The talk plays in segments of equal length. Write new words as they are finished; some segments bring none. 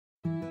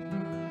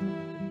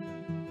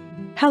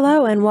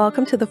Hello and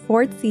welcome to the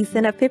fourth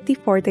season of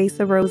 54 Days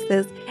of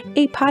Roses,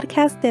 a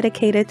podcast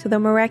dedicated to the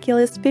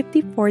miraculous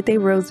 54-day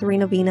Rosary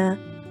Novena.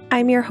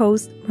 I'm your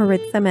host,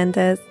 Maritza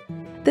Mendez.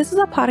 This is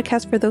a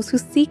podcast for those who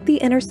seek the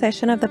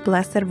intercession of the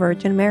Blessed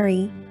Virgin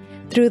Mary.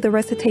 Through the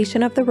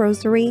recitation of the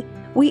Rosary,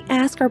 we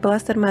ask our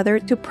Blessed Mother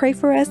to pray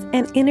for us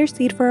and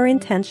intercede for our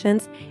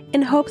intentions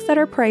in hopes that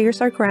our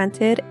prayers are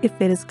granted if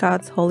it is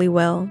God's holy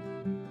will.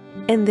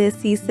 In this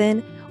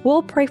season,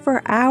 we'll pray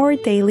for our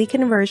daily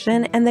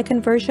conversion and the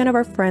conversion of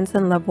our friends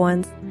and loved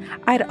ones.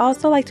 I'd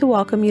also like to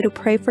welcome you to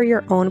pray for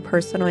your own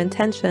personal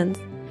intentions.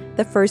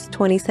 The first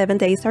 27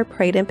 days are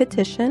prayed in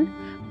petition,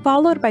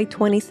 followed by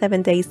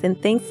 27 days in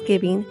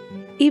thanksgiving,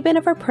 even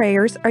if our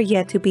prayers are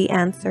yet to be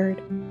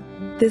answered.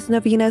 This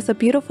novena is a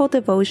beautiful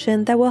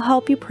devotion that will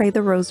help you pray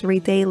the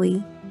Rosary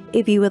daily.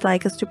 If you would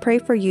like us to pray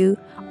for you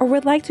or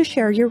would like to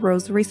share your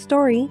Rosary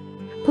story,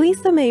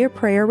 please submit your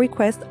prayer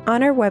request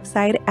on our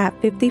website at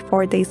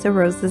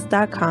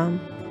 54daysofroses.com.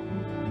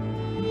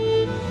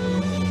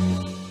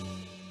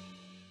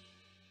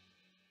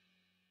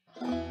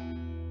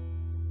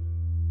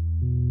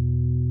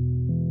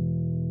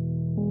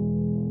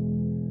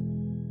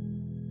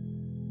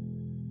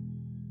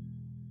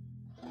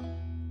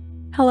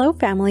 Hello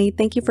family,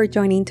 thank you for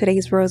joining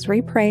today's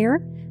Rosary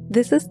Prayer.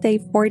 This is day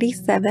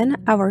 47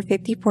 of our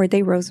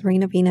 54-day Rosary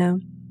Novena.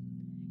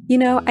 You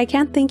know, I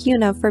can't thank you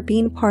enough for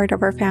being part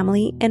of our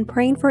family and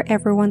praying for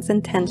everyone's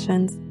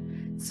intentions.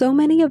 So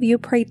many of you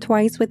pray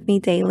twice with me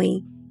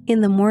daily, in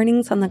the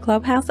mornings on the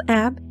Clubhouse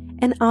app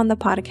and on the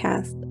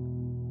podcast.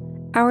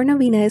 Our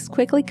novena is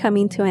quickly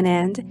coming to an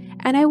end,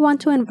 and I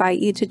want to invite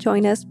you to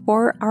join us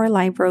for our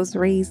live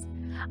rosaries.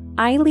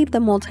 I lead the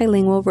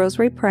multilingual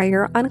rosary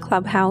prayer on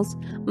Clubhouse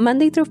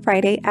Monday through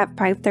Friday at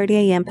 5:30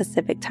 a.m.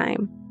 Pacific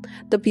Time.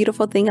 The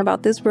beautiful thing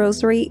about this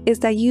rosary is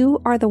that you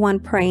are the one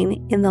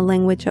praying in the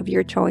language of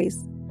your choice.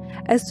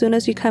 As soon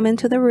as you come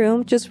into the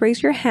room, just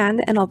raise your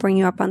hand and I'll bring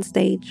you up on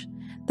stage.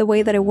 The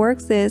way that it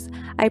works is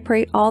I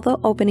pray all the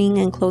opening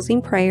and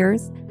closing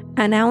prayers,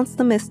 announce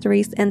the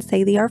mysteries and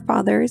say the Our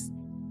Fathers,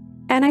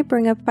 and I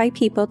bring up 5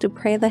 people to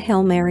pray the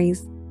Hail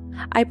Marys.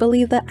 I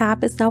believe the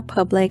app is now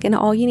public and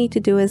all you need to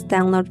do is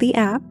download the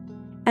app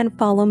and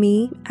follow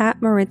me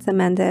at Maritza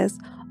Mendez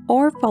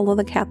or follow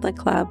the Catholic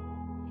Club.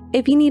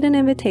 If you need an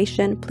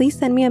invitation, please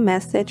send me a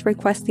message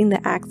requesting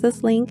the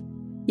access link.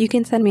 You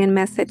can send me a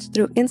message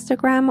through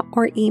Instagram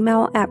or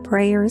email at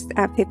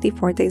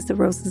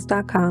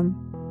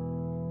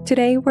prayers@54daysofroses.com.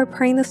 Today, we're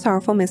praying the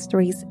Sorrowful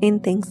Mysteries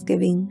in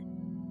Thanksgiving.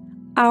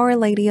 Our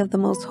Lady of the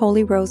Most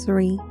Holy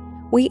Rosary,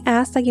 we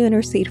ask that you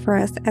intercede for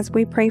us as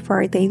we pray for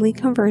our daily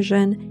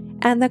conversion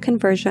and the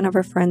conversion of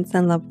our friends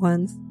and loved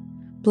ones.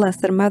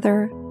 Blessed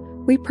Mother,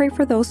 we pray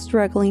for those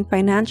struggling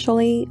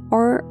financially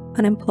or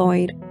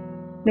unemployed.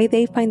 May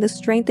they find the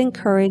strength and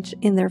courage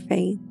in their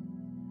faith.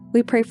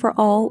 We pray for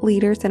all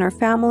leaders in our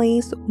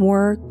families,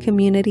 work,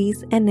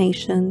 communities, and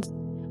nations.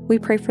 We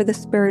pray for the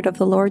Spirit of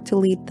the Lord to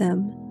lead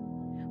them.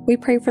 We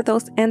pray for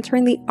those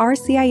entering the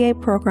RCIA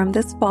program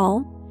this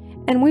fall,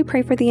 and we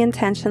pray for the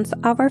intentions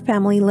of our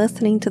family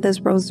listening to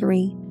this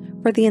rosary,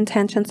 for the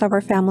intentions of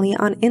our family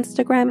on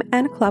Instagram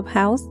and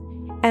Clubhouse,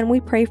 and we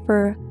pray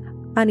for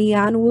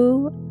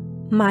𝐒𝐴NWU,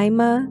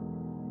 Maima,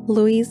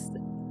 Luis,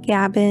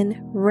 Gavin,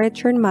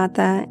 Richard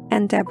Mata,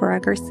 and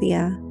Deborah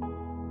Garcia.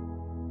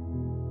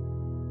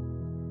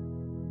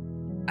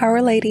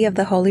 Our Lady of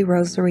the Holy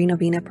Rosary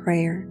Novena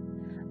Prayer.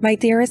 My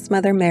dearest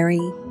Mother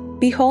Mary,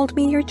 behold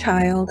me your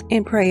child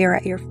in prayer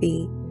at your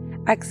feet.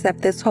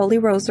 Accept this Holy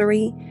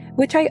Rosary,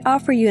 which I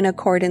offer you in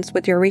accordance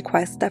with your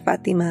request of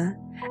Fatima,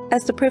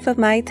 as the proof of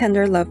my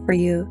tender love for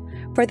you,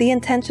 for the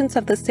intentions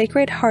of the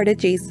Sacred-Hearted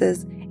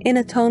Jesus, in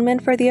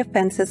atonement for the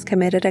offenses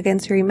committed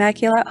against your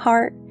Immaculate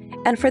Heart,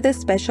 and for this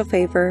special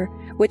favor,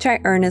 which I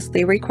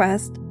earnestly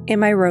request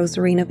in my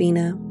Rosary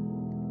Novena.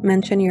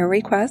 Mention your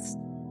request.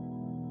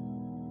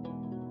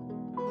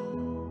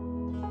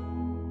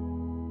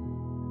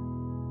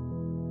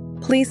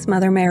 Please,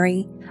 Mother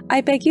Mary,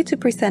 I beg you to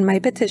present my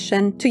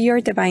petition to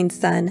your Divine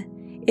Son.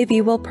 If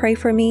you will pray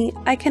for me,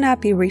 I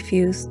cannot be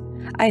refused.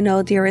 I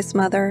know, dearest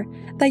Mother,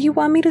 that you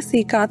want me to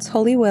seek God's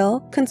holy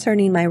will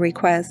concerning my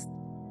request.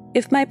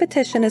 If my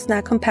petition is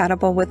not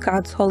compatible with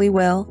God's holy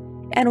will,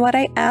 and what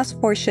I ask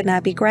for should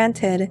not be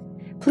granted,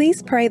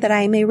 please pray that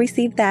I may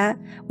receive that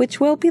which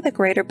will be the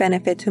greater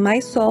benefit to my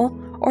soul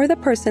or the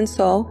person's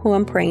soul who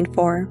I'm praying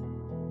for.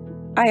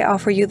 I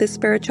offer you this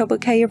spiritual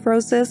bouquet of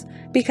roses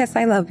because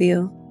I love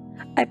you.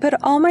 I put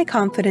all my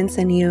confidence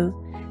in you,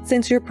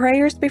 since your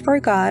prayers before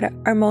God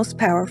are most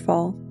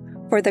powerful.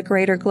 For the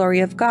greater glory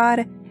of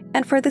God,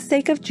 and for the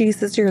sake of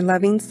Jesus, your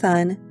loving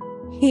Son,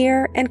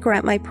 hear and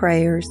grant my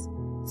prayers.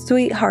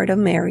 Sweet Heart of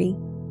Mary,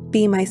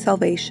 be my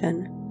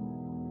salvation.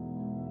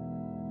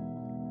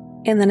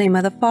 In the name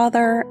of the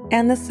Father,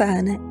 and the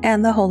Son,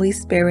 and the Holy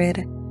Spirit.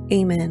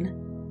 Amen.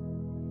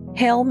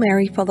 Hail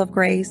Mary, full of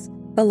grace,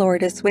 the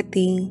Lord is with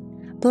thee.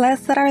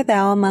 Blessed art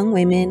thou among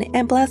women,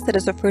 and blessed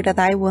is the fruit of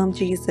thy womb,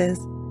 Jesus.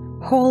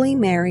 Holy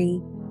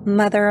Mary,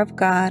 Mother of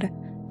God,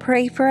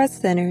 pray for us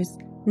sinners,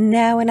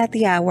 now and at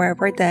the hour of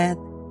our death.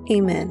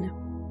 Amen.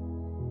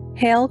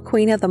 Hail,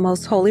 Queen of the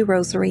Most Holy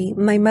Rosary,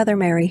 my Mother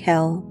Mary,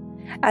 hail.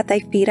 At thy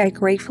feet I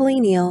gratefully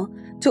kneel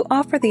to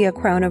offer thee a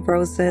crown of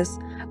roses,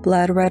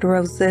 blood-red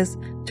roses,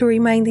 to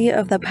remind thee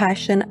of the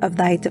passion of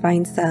thy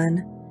divine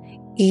Son.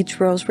 Each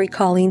rose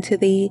recalling to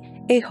thee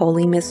a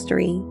holy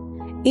mystery,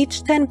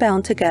 each 10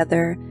 bound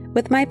together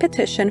with my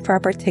petition for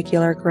a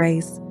particular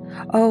grace.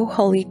 O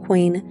Holy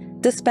Queen,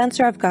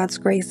 dispenser of God's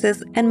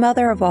graces and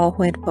mother of all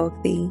who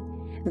invoke thee,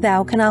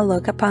 thou cannot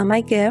look upon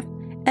my gift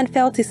and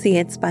fail to see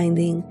its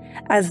binding.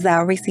 As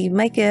thou receive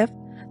my gift,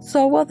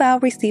 so will thou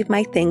receive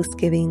my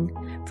thanksgiving.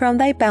 From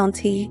thy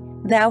bounty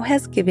thou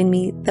hast given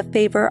me the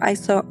favor I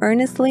so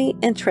earnestly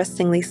and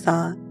trustingly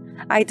sought.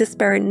 I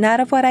despair not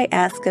of what I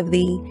ask of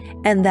thee,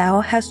 and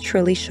thou hast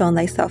truly shown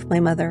thyself my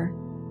mother.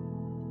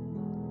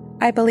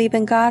 I believe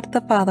in God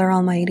the Father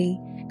Almighty,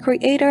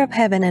 creator of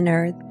heaven and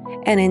earth,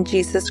 and in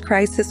Jesus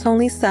Christ his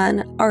only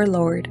Son, our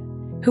Lord,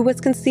 who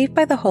was conceived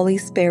by the Holy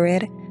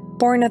Spirit,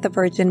 born of the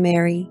Virgin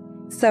Mary,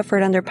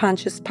 suffered under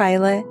Pontius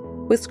Pilate,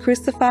 was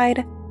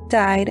crucified,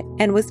 died,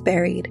 and was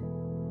buried.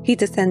 He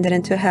descended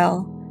into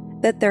hell.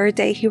 The third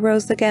day he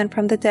rose again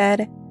from the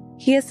dead.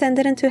 He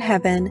ascended into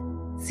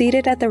heaven,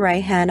 seated at the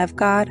right hand of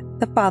God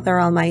the Father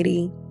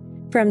Almighty.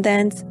 From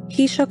thence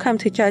he shall come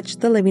to judge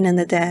the living and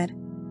the dead.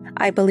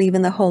 I believe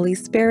in the Holy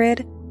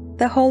Spirit,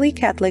 the Holy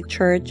Catholic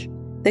Church,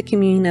 the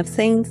communion of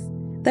saints,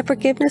 the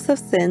forgiveness of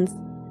sins,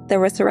 the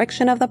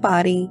resurrection of the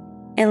body,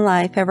 and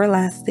life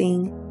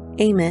everlasting.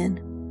 Amen.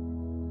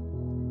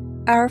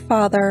 Our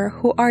Father,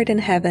 who art in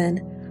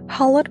heaven,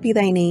 hallowed be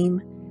thy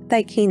name.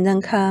 Thy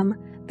kingdom come,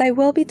 thy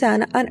will be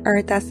done on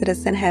earth as it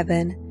is in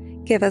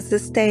heaven. Give us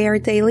this day our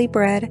daily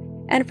bread,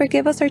 and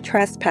forgive us our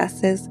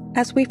trespasses,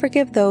 as we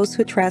forgive those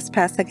who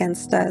trespass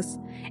against us.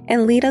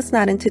 And lead us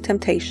not into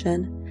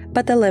temptation,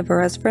 but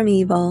deliver us from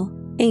evil.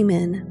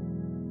 Amen.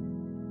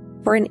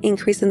 For an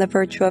increase in the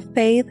virtue of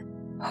faith,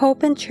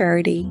 hope, and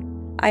charity,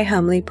 I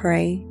humbly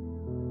pray.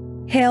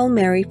 Hail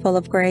Mary, full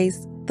of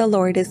grace, the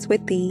Lord is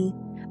with thee.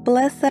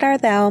 Blessed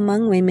art thou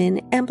among women,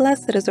 and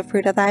blessed is the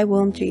fruit of thy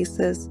womb,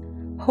 Jesus.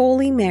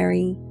 Holy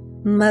Mary,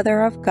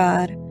 Mother of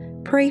God,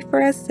 pray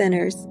for us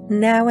sinners,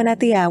 now and at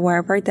the hour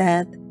of our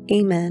death.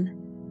 Amen.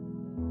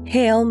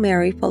 Hail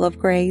Mary, full of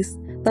grace,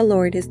 the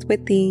Lord is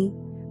with thee.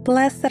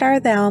 Blessed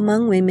art thou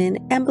among women,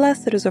 and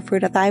blessed is the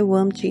fruit of thy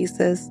womb,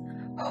 Jesus.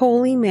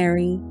 Holy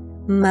Mary,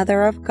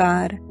 Mother of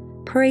God,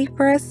 pray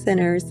for us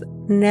sinners,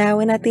 now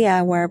and at the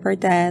hour of our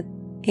death.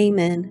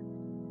 Amen.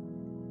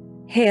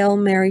 Hail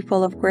Mary,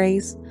 full of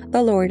grace,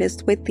 the Lord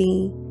is with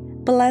thee.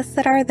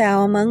 Blessed art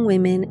thou among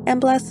women,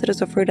 and blessed is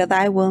the fruit of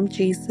thy womb,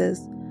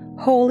 Jesus.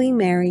 Holy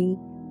Mary,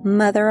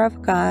 Mother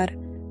of God,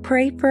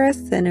 pray for us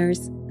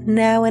sinners,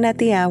 now and at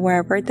the hour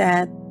of our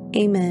death.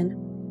 Amen.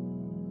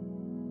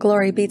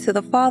 Glory be to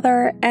the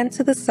Father, and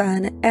to the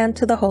Son, and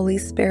to the Holy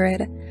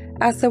Spirit,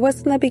 as it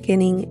was in the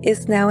beginning,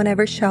 is now, and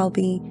ever shall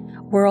be,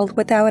 world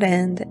without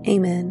end.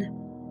 Amen.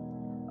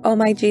 O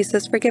my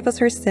Jesus, forgive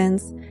us our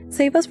sins,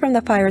 save us from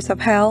the fires of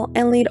hell,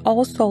 and lead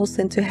all souls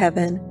into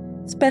heaven,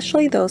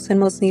 especially those in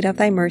most need of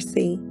thy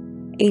mercy.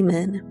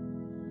 Amen.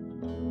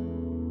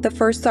 The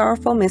first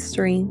sorrowful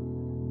mystery.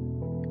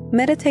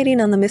 Meditating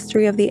on the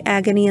mystery of the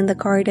agony in the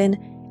garden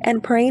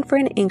and praying for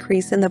an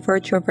increase in the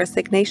virtue of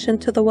resignation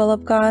to the will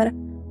of God,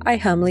 I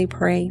humbly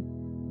pray.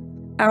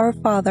 Our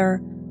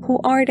Father, who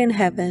art in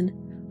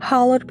heaven,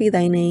 hallowed be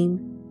thy name.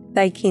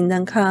 Thy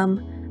kingdom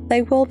come,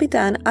 thy will be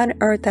done on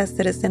earth as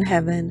it is in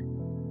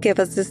heaven. Give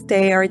us this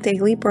day our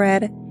daily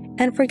bread,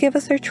 and forgive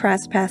us our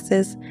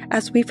trespasses,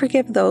 as we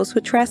forgive those who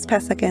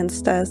trespass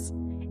against us.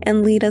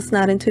 And lead us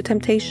not into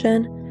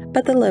temptation,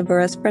 but deliver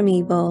us from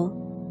evil.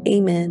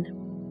 Amen.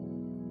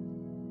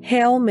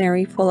 Hail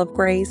Mary, full of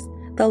grace,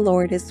 the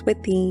Lord is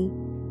with thee.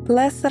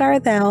 Blessed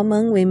art thou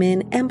among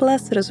women, and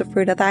blessed is the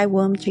fruit of thy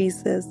womb,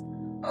 Jesus.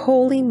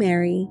 Holy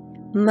Mary,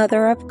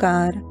 Mother of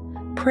God,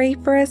 pray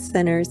for us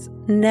sinners,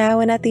 now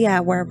and at the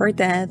hour of our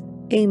death.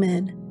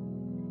 Amen.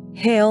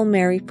 Hail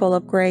Mary, full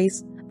of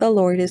grace, the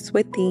Lord is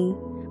with thee.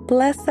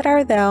 Blessed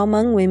art thou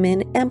among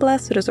women, and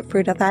blessed is the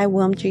fruit of thy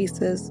womb,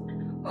 Jesus.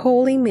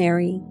 Holy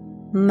Mary,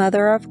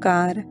 Mother of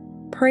God,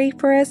 pray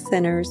for us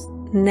sinners,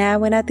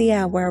 now and at the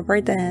hour of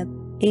our death.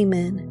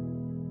 Amen.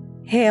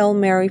 Hail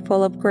Mary,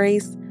 full of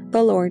grace,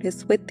 the Lord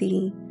is with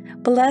thee.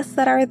 Blessed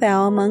art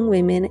thou among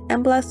women,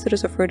 and blessed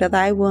is the fruit of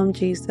thy womb,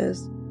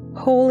 Jesus.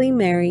 Holy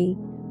Mary,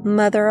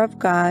 Mother of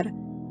God,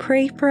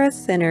 pray for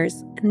us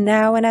sinners,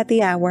 now and at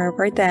the hour of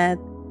our death.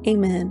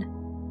 Amen.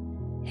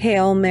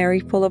 Hail Mary,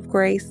 full of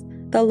grace,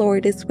 the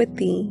Lord is with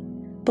thee.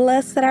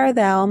 Blessed art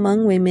thou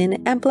among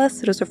women, and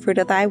blessed is the fruit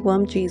of thy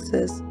womb,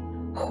 Jesus.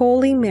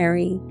 Holy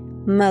Mary,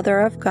 Mother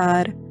of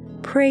God,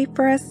 pray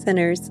for us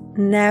sinners,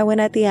 now and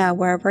at the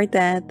hour of our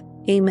death.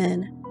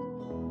 Amen.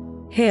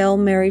 Hail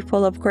Mary,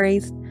 full of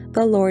grace,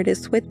 the Lord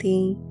is with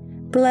thee.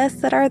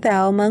 Blessed art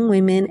thou among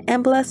women,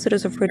 and blessed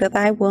is the fruit of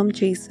thy womb,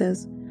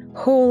 Jesus.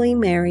 Holy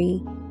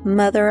Mary,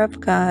 Mother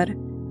of God,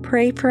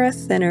 pray for us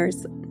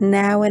sinners,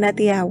 now and at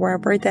the hour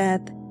of our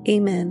death.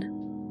 Amen.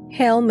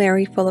 Hail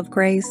Mary, full of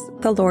grace,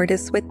 the Lord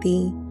is with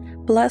thee.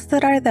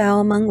 Blessed art thou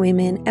among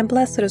women, and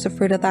blessed is the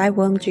fruit of thy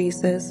womb,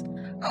 Jesus.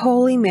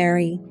 Holy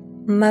Mary,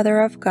 Mother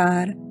of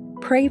God,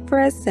 pray for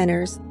us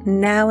sinners,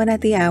 now and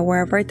at the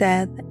hour of our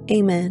death.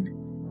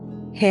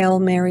 Amen. Hail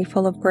Mary,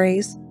 full of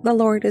grace, the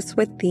Lord is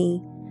with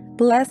thee.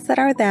 Blessed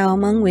art thou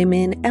among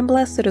women, and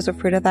blessed is the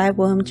fruit of thy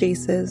womb,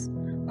 Jesus.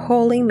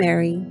 Holy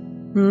Mary,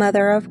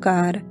 Mother of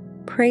God,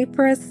 pray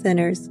for us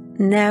sinners,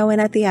 now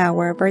and at the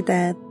hour of our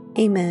death.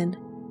 Amen.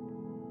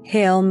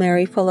 Hail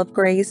Mary, full of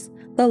grace,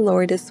 the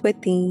Lord is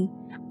with thee.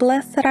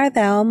 Blessed art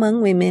thou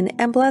among women,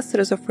 and blessed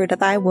is the fruit of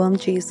thy womb,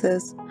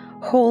 Jesus.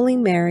 Holy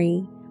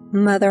Mary,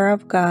 Mother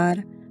of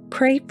God,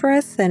 pray for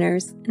us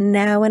sinners,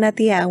 now and at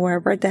the hour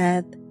of our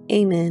death.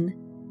 Amen.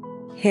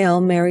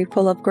 Hail Mary,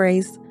 full of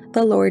grace,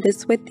 the Lord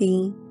is with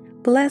thee.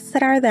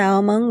 Blessed art thou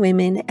among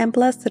women, and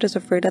blessed is the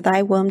fruit of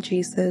thy womb,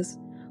 Jesus.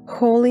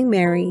 Holy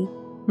Mary,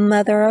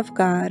 Mother of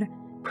God,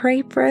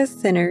 pray for us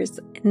sinners,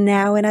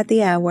 now and at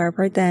the hour of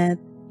our death.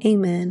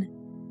 Amen.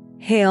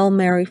 Hail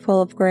Mary, full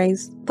of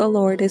grace, the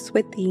Lord is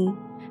with thee.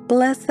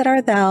 Blessed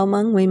art thou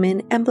among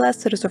women, and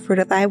blessed is the fruit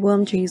of thy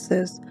womb,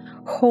 Jesus.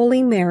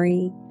 Holy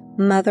Mary,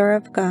 Mother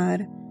of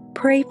God,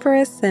 pray for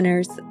us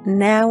sinners,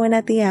 now and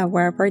at the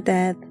hour of our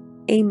death.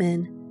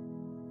 Amen.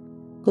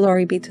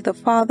 Glory be to the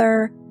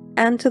Father,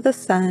 and to the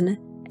Son,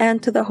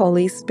 and to the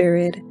Holy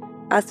Spirit,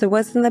 as it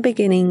was in the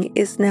beginning,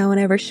 is now, and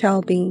ever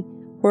shall be,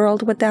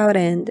 world without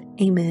end.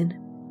 Amen.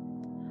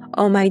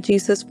 O my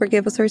Jesus,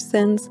 forgive us our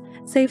sins,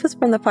 save us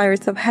from the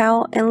fires of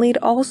hell, and lead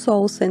all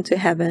souls into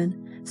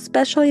heaven,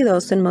 especially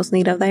those in most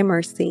need of thy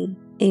mercy.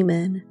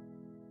 Amen.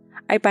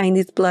 I bind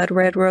these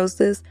blood-red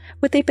roses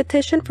with a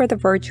petition for the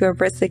virtue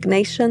of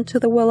resignation to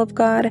the will of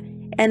God,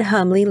 and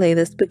humbly lay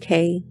this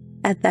bouquet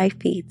at thy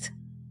feet.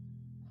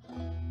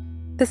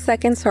 The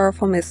second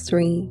sorrowful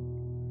mystery.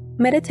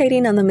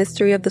 Meditating on the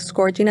mystery of the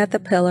scourging at the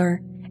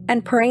pillar,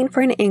 and praying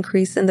for an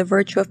increase in the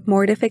virtue of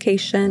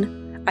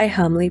mortification, I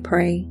humbly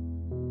pray.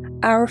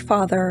 Our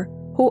Father,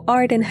 who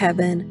art in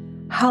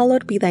heaven,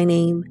 hallowed be thy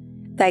name.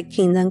 Thy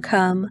kingdom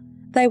come,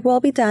 thy will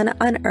be done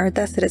on earth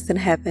as it is in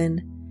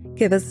heaven.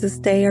 Give us this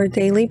day our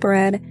daily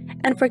bread,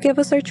 and forgive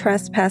us our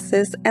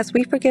trespasses as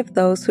we forgive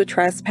those who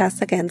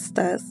trespass against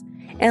us.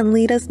 And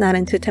lead us not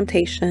into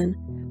temptation,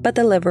 but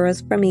deliver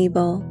us from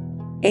evil.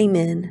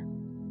 Amen.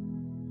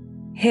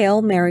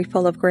 Hail Mary,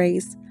 full of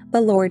grace,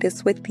 the Lord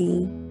is with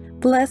thee.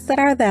 Blessed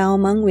art thou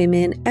among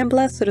women, and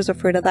blessed is the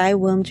fruit of thy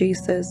womb,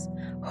 Jesus.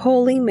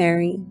 Holy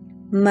Mary,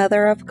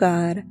 Mother of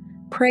God,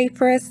 pray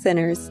for us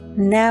sinners,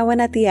 now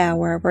and at the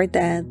hour of our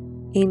death.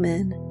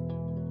 Amen.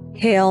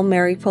 Hail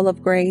Mary, full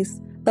of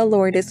grace, the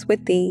Lord is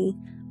with thee.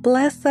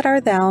 Blessed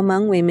art thou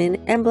among women,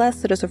 and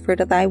blessed is the fruit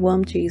of thy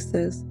womb,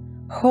 Jesus.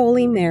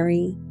 Holy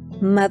Mary,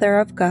 Mother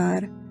of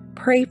God,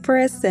 pray for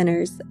us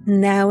sinners,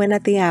 now and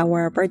at the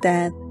hour of our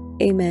death.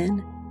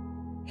 Amen.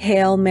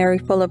 Hail Mary,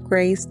 full of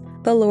grace,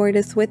 the Lord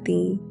is with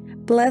thee.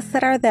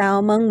 Blessed art thou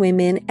among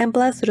women, and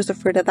blessed is the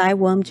fruit of thy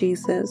womb,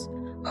 Jesus.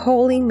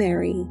 Holy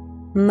Mary,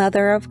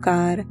 Mother of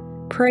God,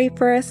 pray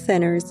for us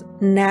sinners,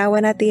 now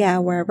and at the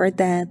hour of our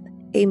death.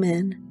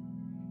 Amen.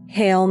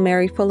 Hail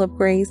Mary, full of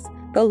grace,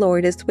 the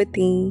Lord is with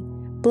thee.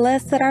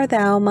 Blessed art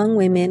thou among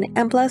women,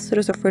 and blessed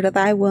is the fruit of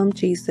thy womb,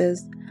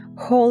 Jesus.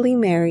 Holy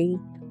Mary,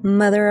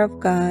 Mother of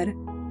God,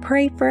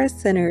 pray for us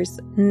sinners,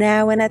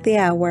 now and at the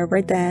hour of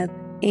our death.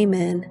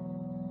 Amen.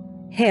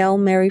 Hail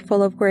Mary,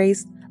 full of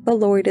grace, the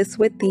Lord is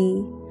with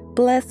thee.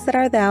 Blessed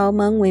art thou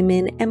among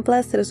women, and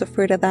blessed is the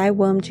fruit of thy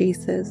womb,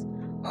 Jesus.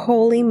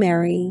 Holy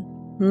Mary,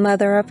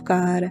 Mother of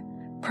God,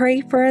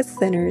 pray for us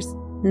sinners,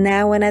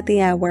 now and at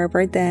the hour of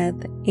our death.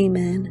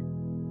 Amen.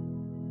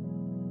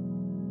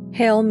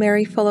 Hail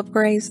Mary, full of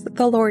grace,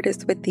 the Lord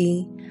is with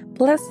thee.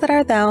 Blessed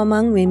art thou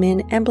among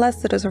women, and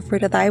blessed is the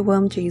fruit of thy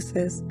womb,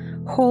 Jesus.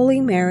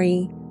 Holy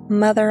Mary,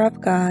 Mother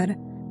of God,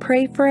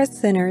 pray for us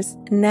sinners,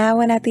 now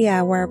and at the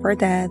hour of our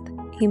death.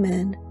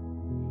 Amen.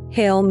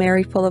 Hail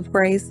Mary, full of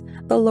grace,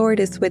 the Lord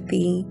is with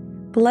thee.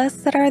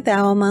 Blessed art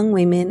thou among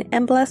women,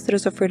 and blessed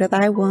is the fruit of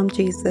thy womb,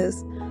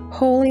 Jesus.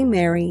 Holy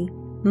Mary,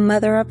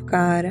 Mother of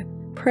God,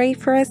 pray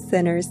for us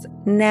sinners,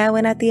 now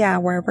and at the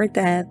hour of our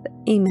death.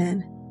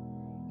 Amen.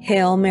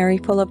 Hail Mary,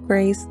 full of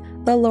grace,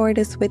 the Lord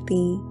is with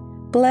thee.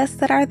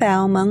 Blessed art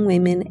thou among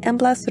women, and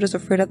blessed is the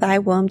fruit of thy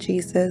womb,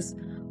 Jesus.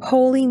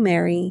 Holy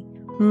Mary,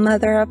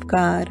 Mother of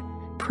God,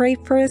 pray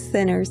for us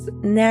sinners,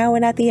 now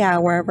and at the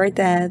hour of our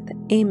death.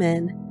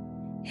 Amen.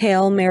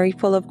 Hail Mary,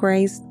 full of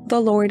grace, the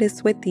Lord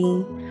is with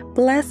thee.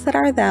 Blessed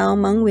art thou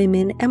among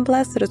women, and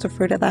blessed is the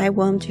fruit of thy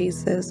womb,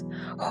 Jesus.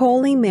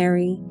 Holy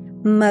Mary,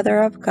 Mother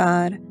of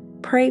God,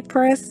 pray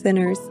for us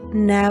sinners,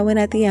 now and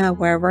at the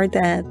hour of our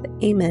death.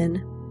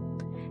 Amen.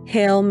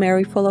 Hail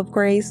Mary, full of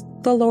grace,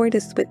 the Lord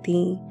is with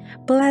thee.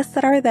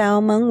 Blessed art thou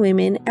among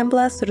women, and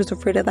blessed is the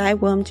fruit of thy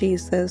womb,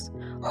 Jesus.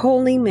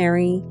 Holy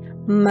Mary,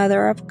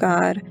 Mother of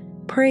God,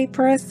 pray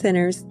for us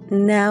sinners,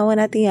 now and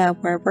at the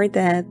hour of our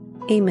death.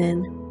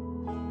 Amen.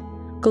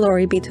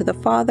 Glory be to the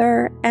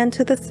Father, and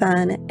to the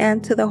Son,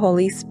 and to the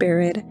Holy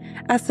Spirit,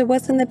 as it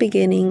was in the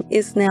beginning,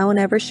 is now, and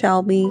ever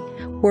shall be,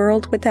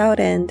 world without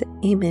end.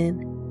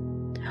 Amen.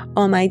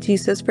 O my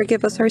Jesus,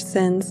 forgive us our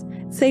sins,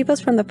 save us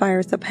from the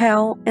fires of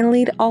hell, and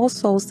lead all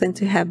souls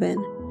into heaven,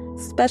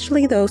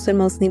 especially those in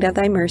most need of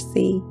thy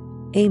mercy.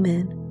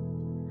 Amen.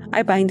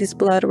 I bind these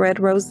blood-red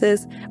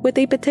roses with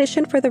a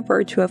petition for the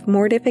virtue of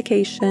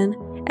mortification,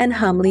 and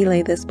humbly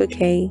lay this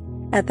bouquet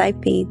at thy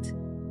feet.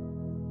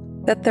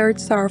 The third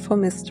sorrowful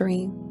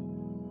mystery.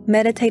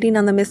 Meditating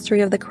on the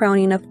mystery of the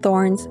crowning of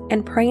thorns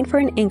and praying for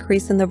an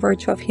increase in the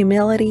virtue of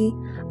humility,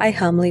 I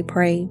humbly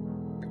pray.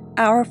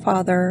 Our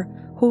Father,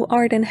 who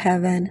art in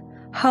heaven,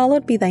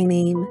 hallowed be thy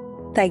name.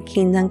 Thy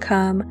kingdom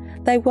come,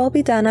 thy will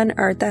be done on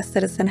earth as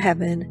it is in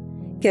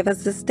heaven. Give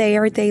us this day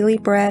our daily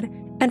bread,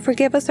 and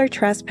forgive us our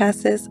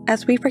trespasses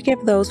as we forgive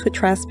those who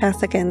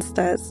trespass against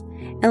us.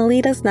 And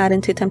lead us not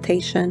into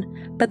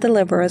temptation, but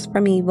deliver us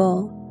from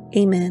evil.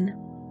 Amen.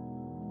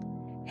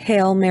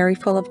 Hail Mary,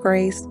 full of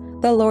grace,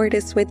 the Lord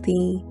is with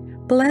thee.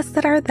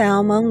 Blessed art thou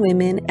among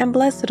women, and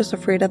blessed is the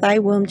fruit of thy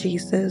womb,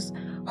 Jesus.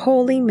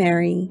 Holy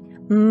Mary,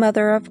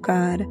 Mother of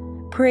God,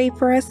 pray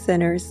for us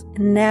sinners,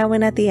 now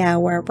and at the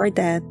hour of our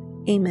death.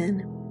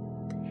 Amen.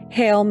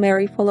 Hail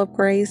Mary, full of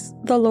grace,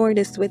 the Lord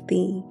is with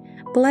thee.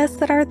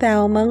 Blessed art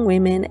thou among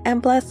women,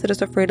 and blessed is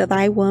the fruit of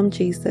thy womb,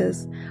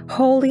 Jesus.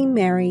 Holy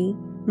Mary,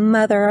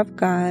 Mother of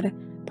God,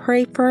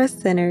 pray for us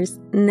sinners,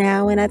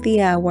 now and at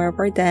the hour of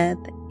our death.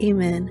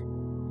 Amen.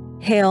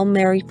 Hail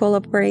Mary, full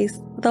of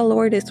grace, the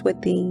Lord is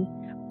with thee.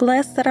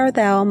 Blessed art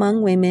thou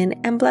among women,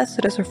 and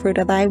blessed is the fruit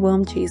of thy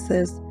womb,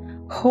 Jesus.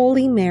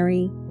 Holy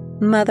Mary,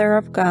 Mother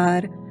of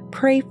God,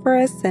 pray for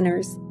us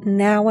sinners,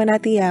 now and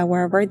at the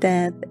hour of our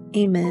death.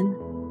 Amen.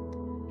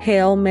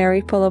 Hail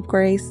Mary, full of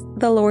grace,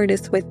 the Lord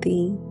is with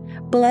thee.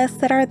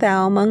 Blessed art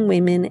thou among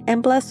women,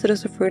 and blessed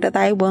is the fruit of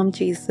thy womb,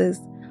 Jesus.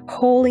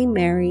 Holy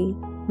Mary,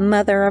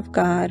 Mother of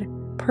God,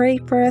 pray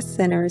for us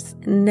sinners,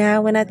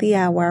 now and at the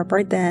hour of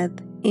our death.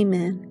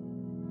 Amen.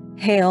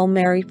 Hail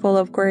Mary, full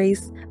of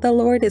grace, the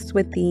Lord is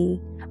with thee.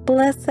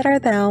 Blessed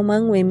art thou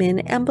among women,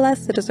 and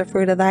blessed is the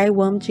fruit of thy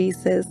womb,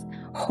 Jesus.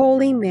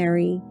 Holy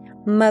Mary,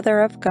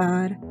 Mother of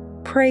God,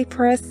 pray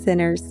for us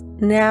sinners,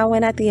 now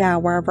and at the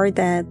hour of our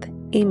death.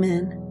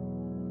 Amen.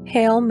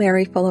 Hail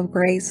Mary, full of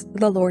grace,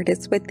 the Lord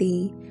is with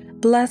thee.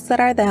 Blessed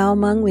art thou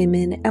among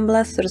women, and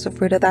blessed is the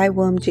fruit of thy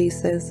womb,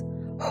 Jesus.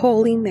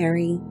 Holy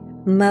Mary,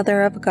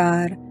 Mother of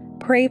God,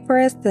 pray for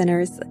us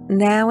sinners,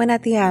 now and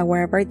at the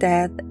hour of our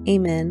death.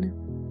 Amen.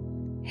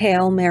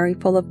 Hail Mary,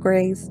 full of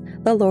grace,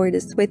 the Lord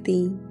is with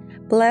thee.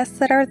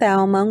 Blessed art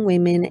thou among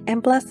women,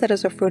 and blessed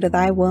is the fruit of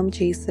thy womb,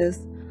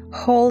 Jesus.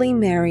 Holy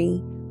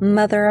Mary,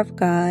 Mother of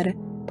God,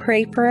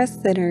 pray for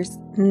us sinners,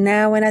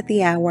 now and at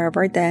the hour of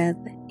our death.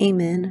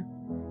 Amen.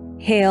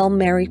 Hail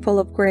Mary, full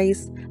of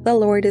grace, the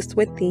Lord is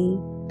with thee.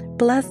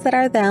 Blessed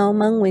art thou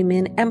among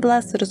women, and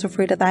blessed is the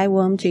fruit of thy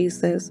womb,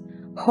 Jesus.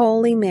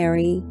 Holy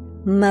Mary,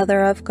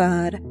 Mother of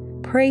God,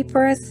 pray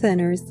for us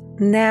sinners,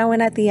 now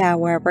and at the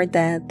hour of our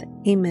death.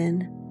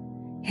 Amen.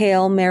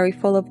 Hail Mary,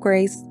 full of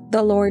grace,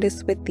 the Lord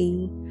is with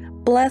thee.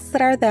 Blessed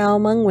art thou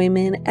among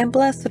women, and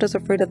blessed is the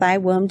fruit of thy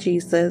womb,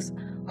 Jesus.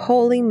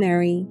 Holy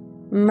Mary,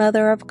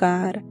 Mother of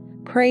God,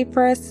 pray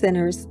for us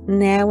sinners,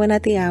 now and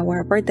at the hour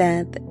of our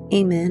death.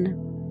 Amen.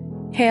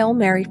 Hail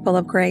Mary, full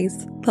of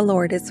grace, the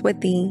Lord is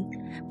with thee.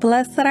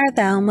 Blessed art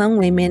thou among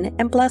women,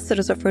 and blessed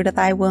is the fruit of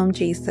thy womb,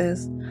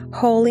 Jesus.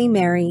 Holy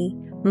Mary,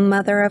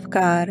 Mother of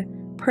God,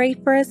 pray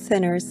for us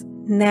sinners,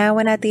 now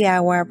and at the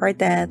hour of our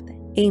death.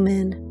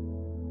 Amen.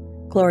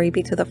 Glory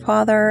be to the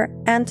Father,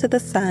 and to the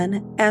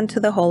Son, and to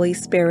the Holy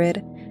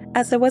Spirit,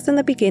 as it was in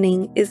the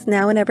beginning, is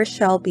now, and ever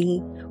shall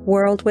be,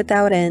 world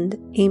without end.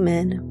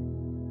 Amen.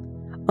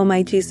 O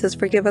my Jesus,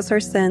 forgive us our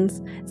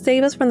sins,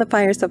 save us from the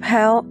fires of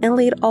hell, and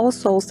lead all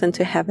souls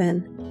into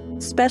heaven,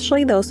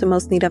 especially those in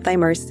most need of thy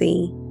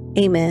mercy.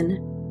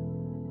 Amen.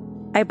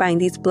 I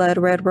bind these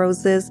blood-red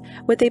roses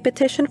with a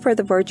petition for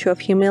the virtue of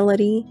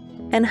humility,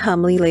 and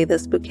humbly lay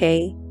this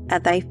bouquet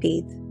at thy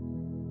feet.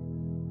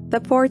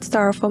 The fourth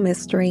sorrowful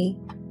mystery.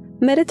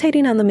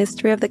 Meditating on the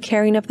mystery of the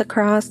carrying of the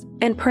cross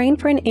and praying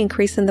for an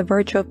increase in the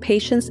virtue of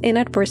patience in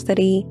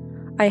adversity,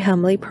 I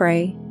humbly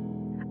pray.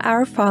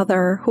 Our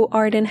Father, who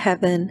art in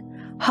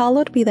heaven,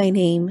 hallowed be thy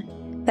name.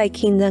 Thy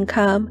kingdom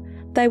come,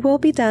 thy will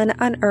be done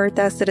on earth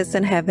as it is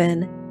in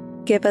heaven.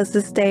 Give us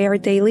this day our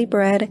daily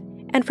bread,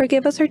 and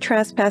forgive us our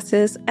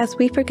trespasses as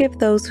we forgive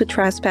those who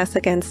trespass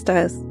against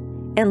us.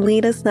 And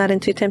lead us not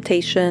into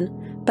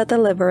temptation, but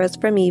deliver us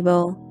from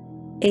evil.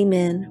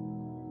 Amen.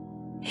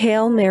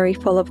 Hail Mary,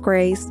 full of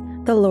grace,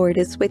 the Lord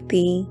is with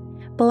thee.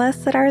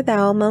 Blessed art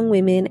thou among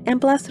women, and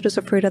blessed is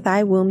the fruit of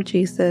thy womb,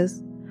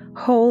 Jesus.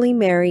 Holy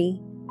Mary,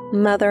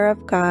 Mother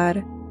of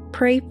God,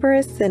 pray for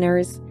us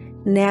sinners,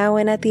 now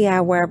and at the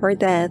hour of our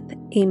death.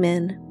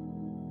 Amen.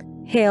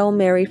 Hail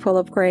Mary, full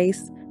of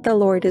grace, the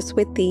Lord is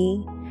with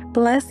thee.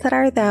 Blessed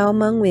art thou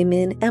among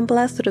women, and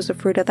blessed is the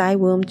fruit of thy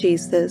womb,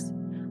 Jesus.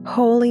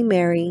 Holy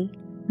Mary,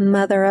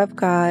 Mother of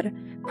God,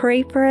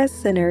 pray for us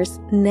sinners,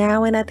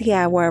 now and at the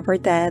hour of our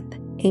death.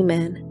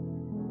 Amen.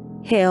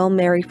 Hail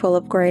Mary, full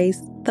of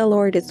grace, the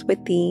Lord is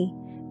with thee.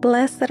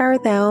 Blessed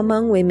art thou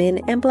among women,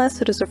 and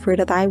blessed is the fruit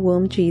of thy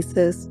womb,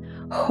 Jesus.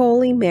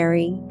 Holy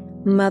Mary,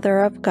 Mother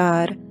of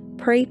God,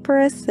 pray for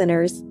us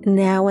sinners,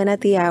 now and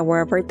at the hour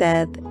of our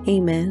death.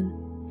 Amen.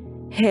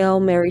 Hail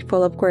Mary,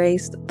 full of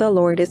grace, the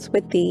Lord is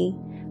with thee.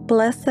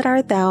 Blessed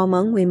art thou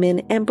among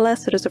women, and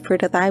blessed is the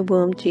fruit of thy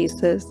womb,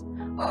 Jesus.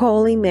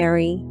 Holy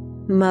Mary,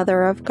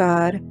 Mother of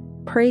God,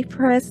 pray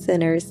for us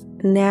sinners,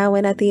 now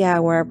and at the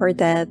hour of our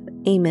death.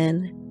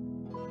 Amen.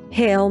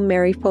 Hail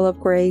Mary, full of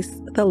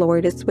grace, the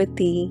Lord is with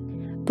thee.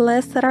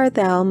 Blessed art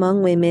thou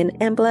among women,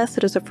 and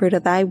blessed is the fruit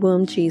of thy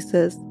womb,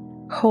 Jesus.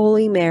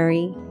 Holy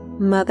Mary,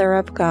 Mother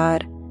of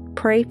God,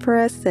 pray for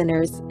us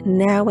sinners,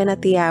 now and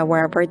at the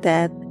hour of our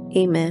death.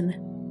 Amen.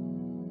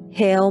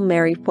 Hail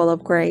Mary, full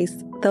of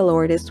grace, the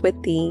Lord is with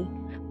thee.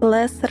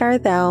 Blessed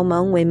art thou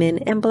among women,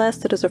 and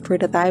blessed is the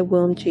fruit of thy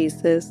womb,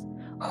 Jesus.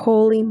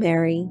 Holy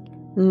Mary,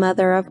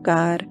 Mother of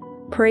God,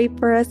 pray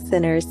for us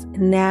sinners,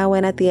 now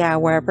and at the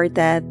hour of our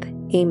death.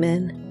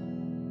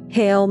 Amen.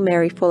 Hail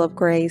Mary, full of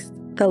grace,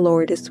 the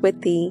Lord is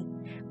with thee.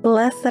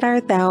 Blessed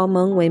art thou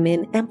among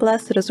women, and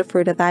blessed is the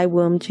fruit of thy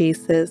womb,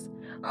 Jesus.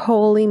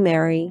 Holy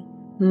Mary,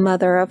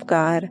 Mother of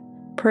God,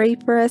 pray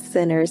for us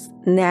sinners,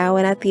 now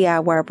and at the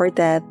hour of our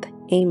death.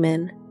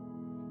 Amen.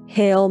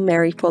 Hail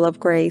Mary, full of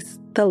grace,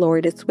 the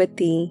Lord is with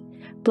thee.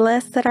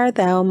 Blessed art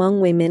thou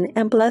among women,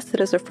 and blessed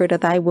is the fruit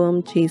of thy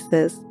womb,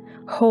 Jesus.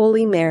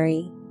 Holy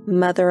Mary,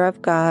 Mother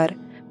of God,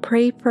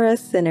 pray for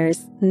us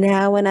sinners,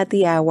 now and at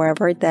the hour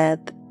of our death.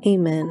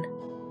 Amen.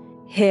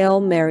 Hail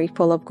Mary,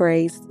 full of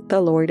grace,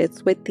 the Lord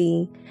is with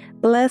thee.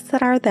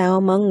 Blessed art thou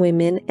among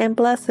women, and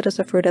blessed is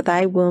the fruit of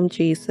thy womb,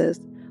 Jesus.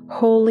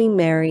 Holy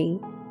Mary,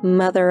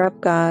 Mother of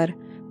God,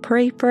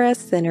 pray for us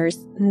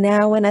sinners,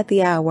 now and at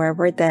the hour of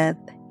our death.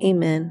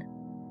 Amen.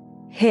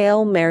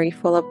 Hail Mary,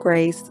 full of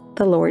grace,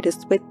 the Lord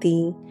is with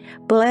thee.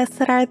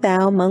 Blessed art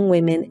thou among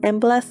women,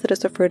 and blessed is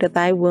the fruit of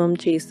thy womb,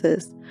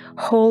 Jesus.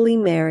 Holy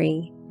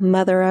Mary,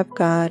 Mother of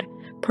God,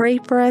 pray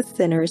for us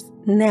sinners,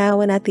 now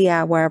and at the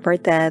hour of our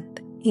death.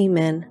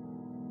 Amen.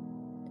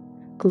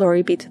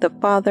 Glory be to the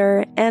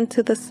Father, and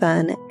to the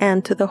Son,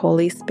 and to the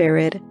Holy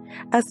Spirit,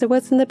 as it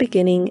was in the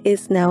beginning,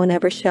 is now, and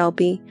ever shall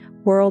be,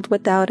 world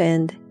without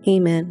end.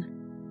 Amen.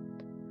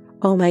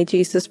 O my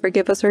Jesus,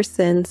 forgive us our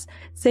sins,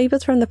 save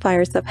us from the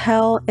fires of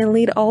hell, and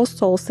lead all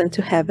souls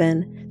into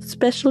heaven,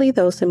 especially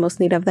those in most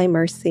need of thy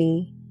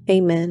mercy.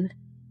 Amen.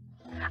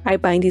 I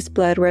bind these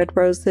blood-red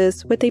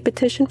roses with a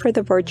petition for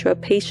the virtue of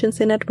patience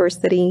in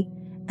adversity,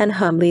 and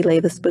humbly lay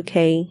this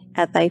bouquet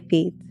at thy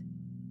feet.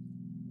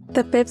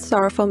 The fifth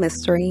sorrowful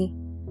mystery.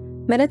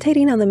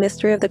 Meditating on the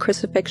mystery of the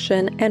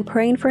crucifixion and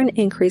praying for an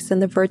increase in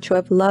the virtue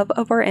of love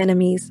of our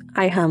enemies,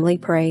 I humbly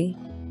pray.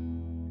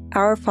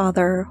 Our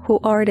Father, who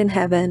art in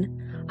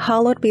heaven,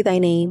 hallowed be thy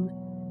name.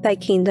 Thy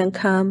kingdom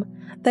come,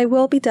 thy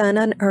will be done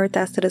on earth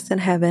as it is in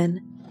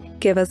heaven.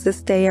 Give us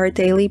this day our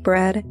daily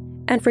bread,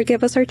 and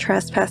forgive us our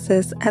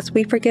trespasses as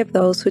we forgive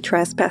those who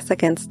trespass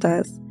against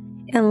us.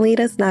 And lead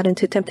us not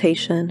into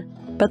temptation,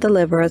 but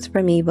deliver us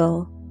from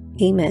evil.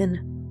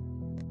 Amen.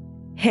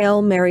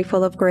 Hail Mary,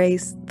 full of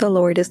grace, the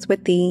Lord is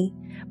with thee.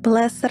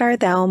 Blessed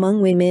art thou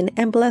among women,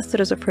 and blessed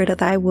is the fruit of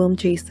thy womb,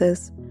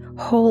 Jesus.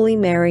 Holy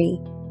Mary,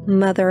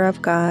 Mother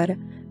of God,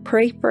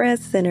 pray for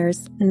us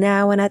sinners,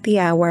 now and at the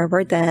hour of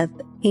our death.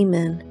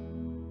 Amen.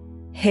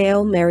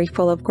 Hail Mary,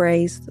 full of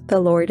grace, the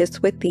Lord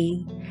is with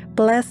thee.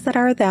 Blessed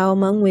art thou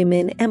among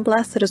women, and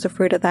blessed is the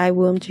fruit of thy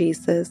womb,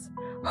 Jesus.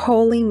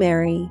 Holy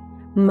Mary,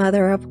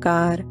 Mother of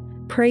God,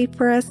 pray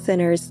for us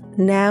sinners,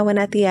 now and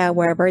at the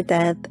hour of our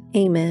death.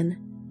 Amen.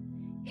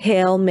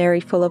 Hail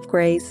Mary, full of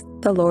grace,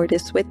 the Lord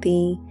is with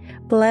thee.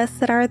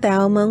 Blessed art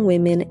thou among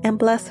women, and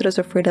blessed is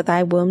the fruit of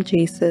thy womb,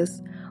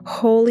 Jesus.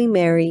 Holy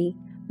Mary,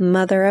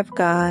 Mother of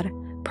God,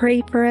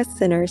 pray for us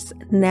sinners,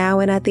 now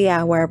and at the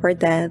hour of our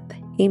death.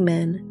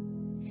 Amen.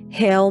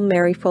 Hail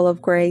Mary, full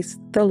of grace,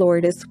 the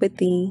Lord is with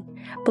thee.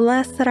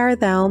 Blessed art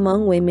thou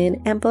among women,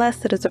 and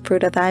blessed is the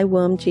fruit of thy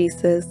womb,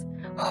 Jesus.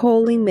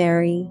 Holy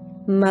Mary,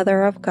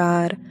 Mother of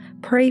God,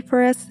 pray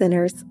for us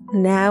sinners,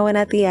 now and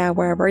at the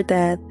hour of our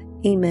death.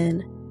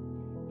 Amen.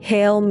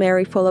 Hail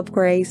Mary, full of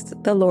grace,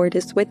 the Lord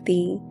is with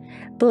thee.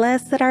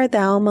 Blessed art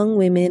thou among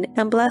women,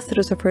 and blessed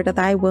is the fruit of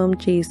thy womb,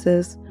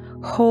 Jesus.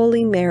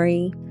 Holy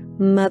Mary,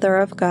 Mother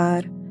of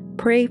God,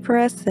 pray for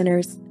us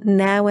sinners,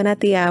 now and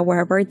at the hour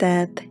of our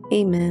death.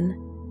 Amen.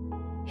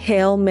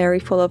 Hail Mary,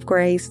 full of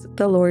grace,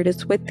 the Lord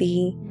is with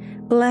thee.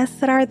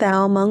 Blessed art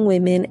thou among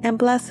women, and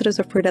blessed is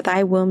the fruit of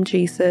thy womb,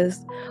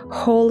 Jesus.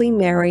 Holy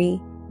Mary,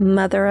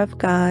 Mother of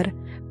God,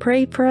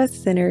 pray for us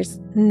sinners,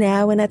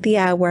 now and at the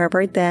hour of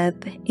our death.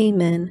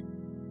 Amen.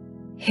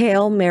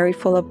 Hail Mary,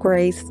 full of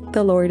grace,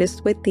 the Lord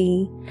is with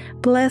thee.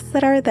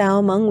 Blessed art thou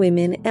among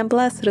women, and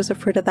blessed is the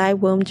fruit of thy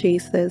womb,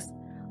 Jesus.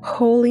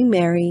 Holy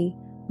Mary,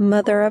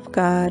 Mother of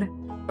God,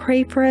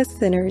 pray for us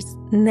sinners,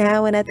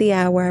 now and at the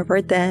hour of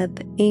our death.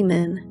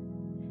 Amen.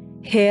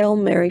 Hail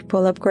Mary,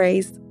 full of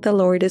grace, the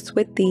Lord is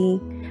with thee.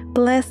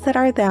 Blessed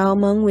art thou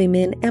among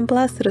women, and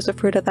blessed is the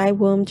fruit of thy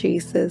womb,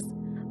 Jesus.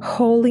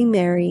 Holy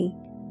Mary,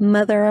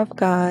 Mother of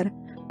God,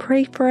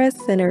 pray for us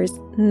sinners,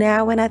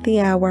 now and at the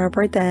hour of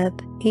our death.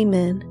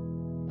 Amen.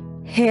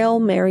 Hail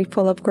Mary,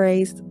 full of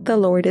grace, the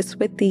Lord is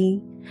with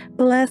thee.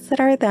 Blessed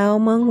art thou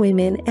among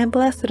women, and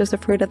blessed is the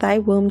fruit of thy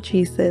womb,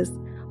 Jesus.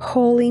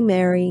 Holy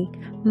Mary,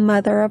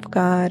 Mother of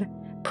God,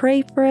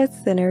 pray for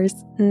us sinners,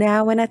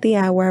 now and at the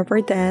hour of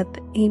our death.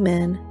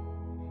 Amen.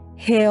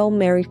 Hail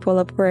Mary, full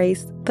of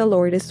grace, the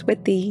Lord is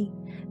with thee.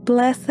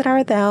 Blessed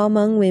art thou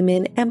among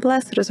women, and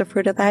blessed is the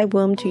fruit of thy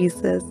womb,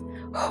 Jesus.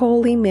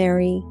 Holy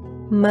Mary,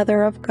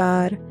 Mother of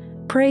God,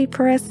 pray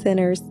for us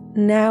sinners,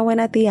 now and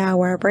at the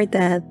hour of our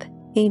death.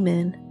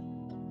 Amen.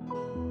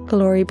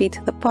 Glory be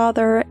to the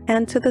Father,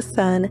 and to the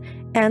Son,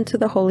 and to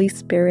the Holy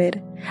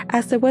Spirit,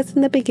 as it was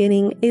in the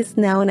beginning, is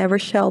now, and ever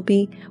shall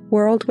be,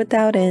 world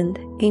without end.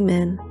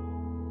 Amen.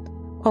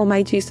 O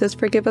my Jesus,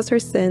 forgive us our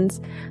sins,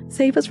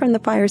 save us from the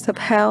fires of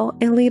hell,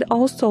 and lead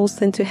all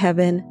souls into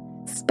heaven,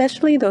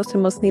 especially those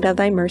in most need of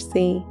thy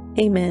mercy.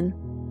 Amen.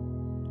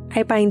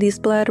 I bind these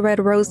blood-red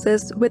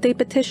roses with a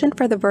petition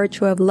for the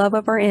virtue of love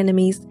of our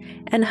enemies,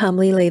 and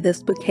humbly lay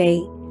this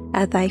bouquet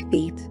at thy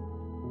feet.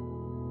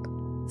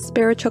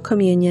 Spiritual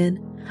Communion.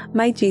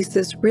 My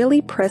Jesus,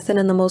 really present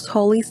in the most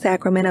holy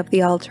sacrament of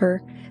the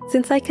altar,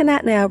 since I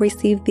cannot now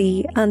receive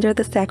thee under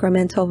the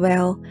sacramental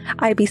veil,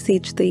 I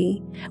beseech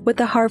thee,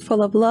 with a heart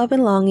full of love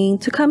and longing,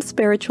 to come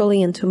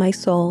spiritually into my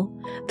soul,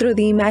 through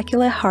the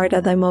Immaculate Heart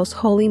of thy most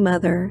holy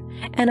Mother,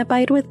 and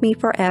abide with me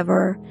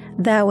forever,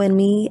 thou in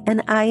me,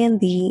 and I in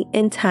thee,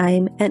 in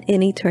time and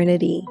in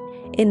eternity.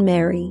 In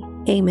Mary.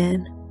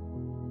 Amen.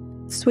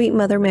 Sweet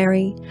Mother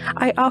Mary,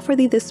 I offer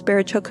thee this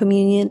spiritual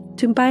communion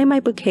to bind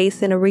my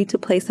bouquets in a wreath to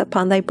place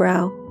upon thy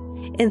brow.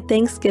 In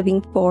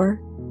thanksgiving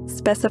for,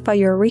 specify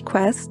your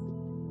request.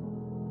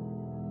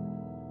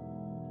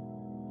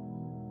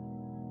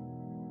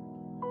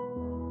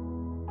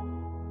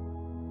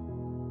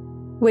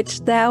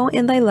 Which thou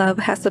in thy love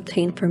hast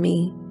obtained for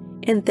me.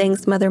 In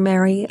thanks, Mother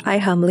Mary, I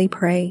humbly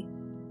pray.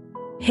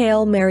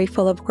 Hail Mary,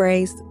 full of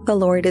grace, the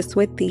Lord is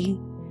with thee.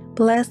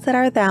 Blessed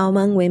art thou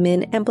among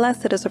women, and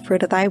blessed is the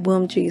fruit of thy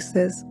womb,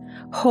 Jesus.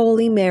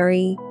 Holy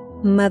Mary,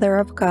 Mother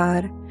of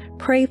God,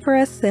 pray for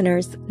us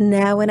sinners,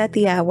 now and at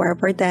the hour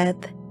of our death.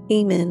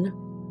 Amen.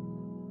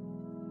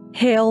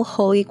 Hail,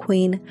 Holy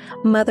Queen,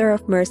 Mother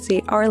of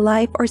Mercy, our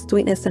life, our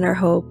sweetness, and our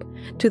hope.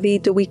 To thee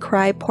do we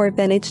cry, poor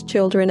vanaged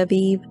children of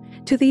Eve.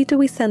 To thee do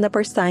we send up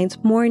our sighs,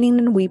 mourning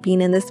and weeping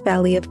in this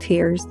valley of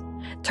tears.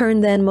 Turn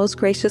then, most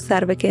gracious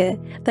Advocate,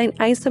 thine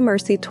eyes of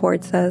mercy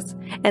towards us,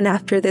 and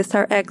after this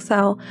our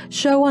exile,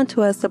 show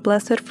unto us the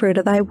blessed fruit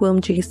of thy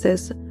womb,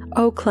 Jesus.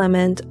 O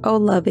clement, O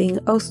loving,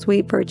 O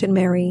sweet Virgin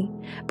Mary,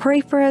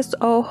 pray for us,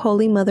 O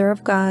Holy Mother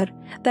of God,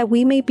 that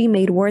we may be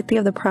made worthy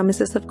of the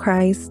promises of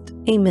Christ.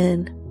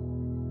 Amen.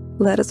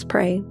 Let us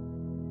pray.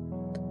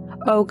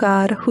 O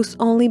God, whose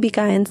only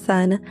begotten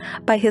Son,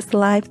 by his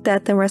life,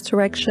 death, and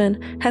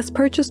resurrection, has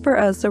purchased for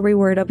us the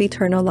reward of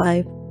eternal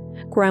life,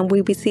 grant,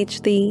 we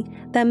beseech thee,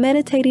 that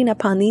meditating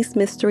upon these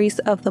mysteries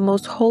of the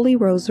Most Holy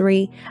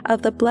Rosary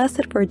of the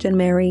Blessed Virgin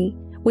Mary,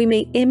 we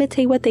may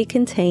imitate what they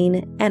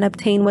contain and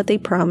obtain what they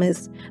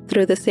promise,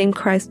 through the same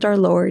Christ our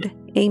Lord.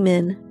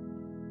 Amen.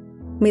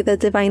 May the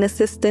divine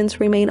assistance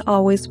remain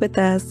always with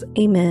us.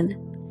 Amen.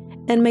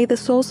 And may the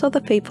souls of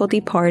the faithful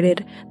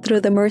departed, through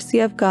the mercy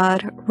of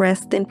God,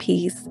 rest in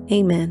peace.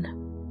 Amen.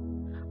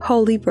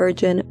 Holy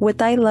Virgin, with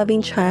thy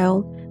loving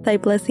child, thy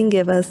blessing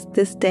give us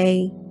this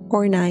day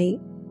or night.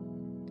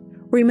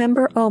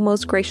 Remember, O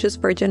most gracious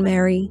Virgin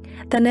Mary,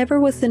 that never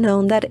was it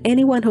known that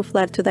anyone who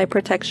fled to thy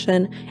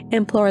protection,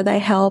 implored thy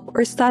help,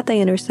 or sought thy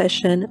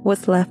intercession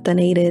was left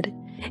unaided.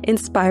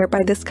 Inspired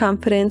by this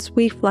confidence,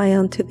 we fly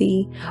unto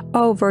thee.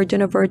 O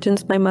Virgin of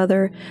Virgins, my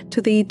Mother,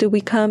 to thee do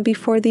we come,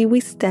 before thee we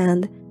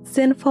stand,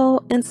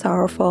 sinful and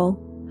sorrowful.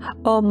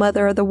 O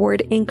Mother of the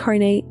Word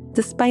incarnate,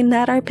 despise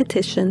not our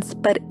petitions,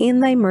 but in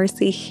thy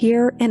mercy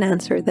hear and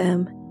answer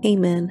them.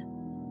 Amen.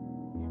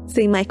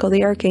 Saint Michael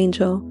the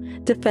Archangel,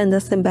 defend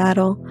us in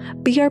battle.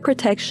 Be our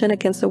protection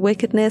against the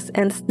wickedness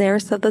and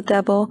snares of the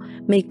devil.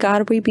 May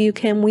God rebuke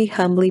him, we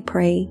humbly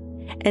pray.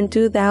 And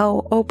do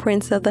thou, O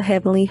Prince of the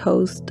heavenly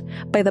host,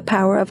 by the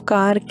power of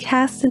God,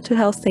 cast into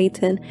hell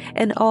Satan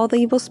and all the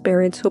evil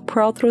spirits who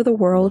prowl through the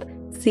world,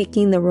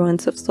 seeking the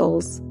ruins of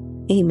souls.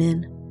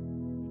 Amen.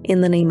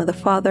 In the name of the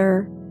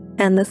Father,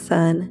 and the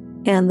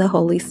Son, and the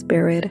Holy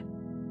Spirit.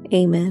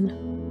 Amen.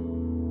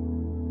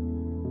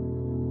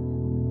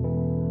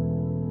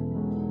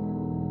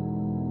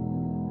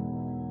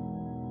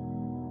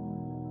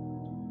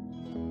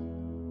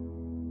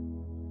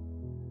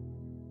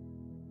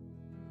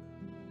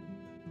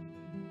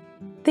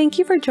 Thank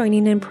you for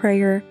joining in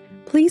prayer.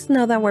 Please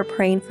know that we're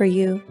praying for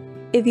you.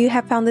 If you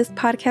have found this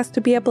podcast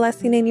to be a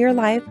blessing in your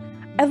life,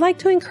 I'd like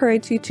to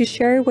encourage you to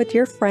share it with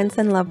your friends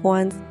and loved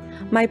ones.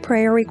 My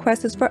prayer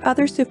request is for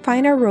others to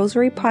find our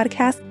Rosary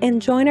podcast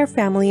and join our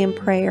family in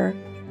prayer.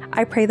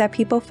 I pray that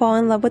people fall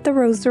in love with the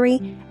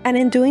Rosary, and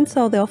in doing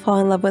so, they'll fall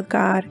in love with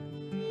God.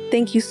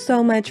 Thank you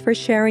so much for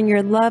sharing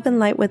your love and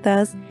light with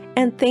us,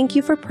 and thank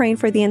you for praying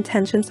for the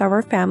intentions of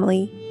our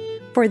family.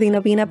 For the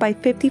Novena by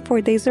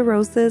 54 Days of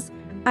Roses,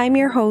 I'm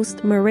your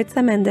host,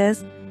 Maritza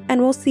Mendez,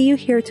 and we'll see you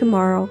here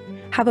tomorrow.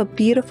 Have a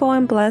beautiful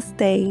and blessed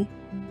day.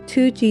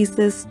 To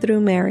Jesus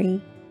through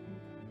Mary.